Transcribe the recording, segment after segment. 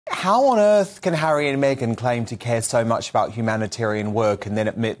How on earth can Harry and Meghan claim to care so much about humanitarian work and then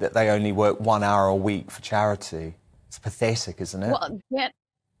admit that they only work 1 hour a week for charity? It's pathetic, isn't it? Well,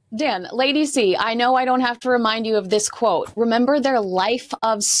 Dan, Lady C, I know I don't have to remind you of this quote. Remember their life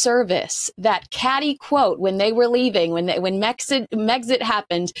of service, that catty quote when they were leaving, when Megxit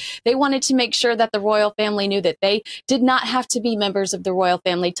happened, they wanted to make sure that the royal family knew that they did not have to be members of the royal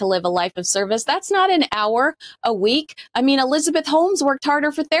family to live a life of service. That's not an hour a week. I mean, Elizabeth Holmes worked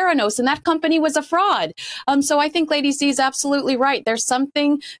harder for Theranos, and that company was a fraud. So I think Lady C is absolutely right. There's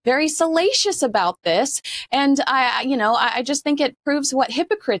something very salacious about this, and I just think it proves what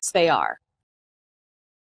hypocrites they are.